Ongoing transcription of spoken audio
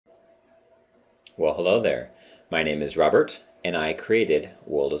Well, hello there. My name is Robert, and I created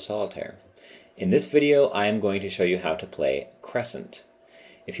World of Solitaire. In this video, I am going to show you how to play Crescent.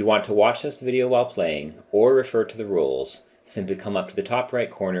 If you want to watch this video while playing, or refer to the rules, simply come up to the top right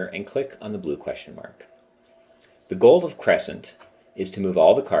corner and click on the blue question mark. The goal of Crescent is to move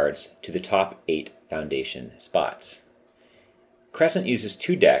all the cards to the top 8 foundation spots. Crescent uses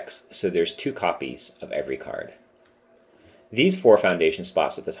 2 decks, so there's 2 copies of every card. These 4 foundation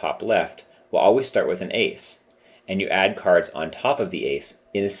spots at the top left will always start with an ace, and you add cards on top of the ace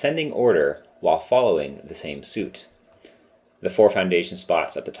in ascending order while following the same suit. The 4 foundation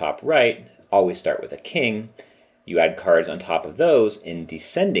spots at the top right always start with a king. You add cards on top of those in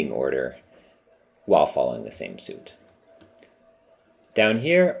descending order while following the same suit. Down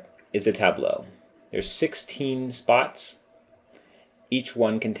here is a tableau. There's 16 spots. Each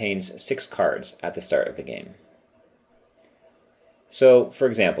one contains 6 cards at the start of the game. So, for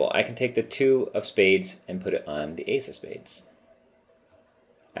example, I can take the 2 of spades and put it on the ace of spades.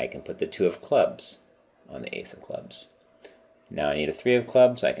 I can put the 2 of clubs on the ace of clubs. Now I need a 3 of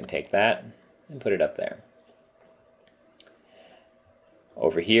clubs. I can take that and put it up there.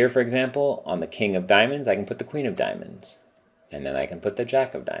 Over here, for example, on the king of diamonds, I can put the queen of diamonds. And then I can put the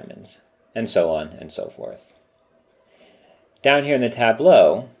jack of diamonds, and so on and so forth. Down here in the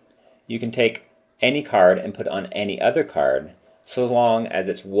tableau, you can take any card and put it on any other card, so long as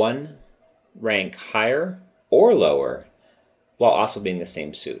it's 1 rank higher or lower, while also being the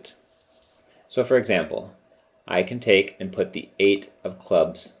same suit. So for example, I can take and put the 8 of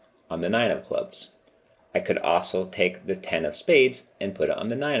clubs on the 9 of clubs. I could also take the 10 of spades and put it on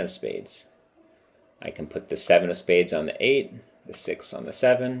the 9 of spades. I can put the 7 of spades on the 8, the 6 on the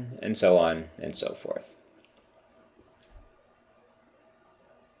 7, and so on and so forth.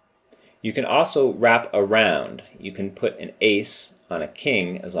 You can also wrap around. You can put an ace on a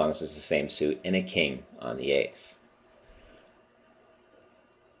king as long as it's the same suit, and a king on the ace.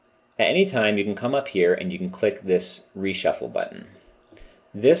 At any time, you can come up here and you can click this reshuffle button.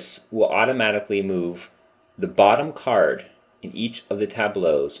 This will automatically move the bottom card in each of the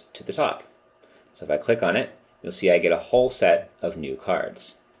tableaus to the top. So if I click on it, you'll see I get a whole set of new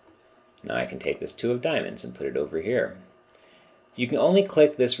cards. Now I can take this 2 of diamonds and put it over here. You can only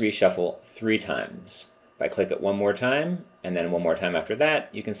click this reshuffle 3 times. If I click it 1 more time, and then 1 more time after that,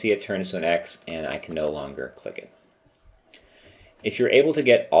 you can see it turns to an X, and I can no longer click it. If you're able to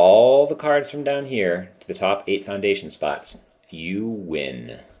get all the cards from down here to the top 8 foundation spots, you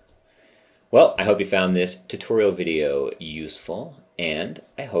win. Well, I hope you found this tutorial video useful, and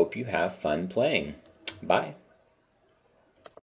I hope you have fun playing. Bye.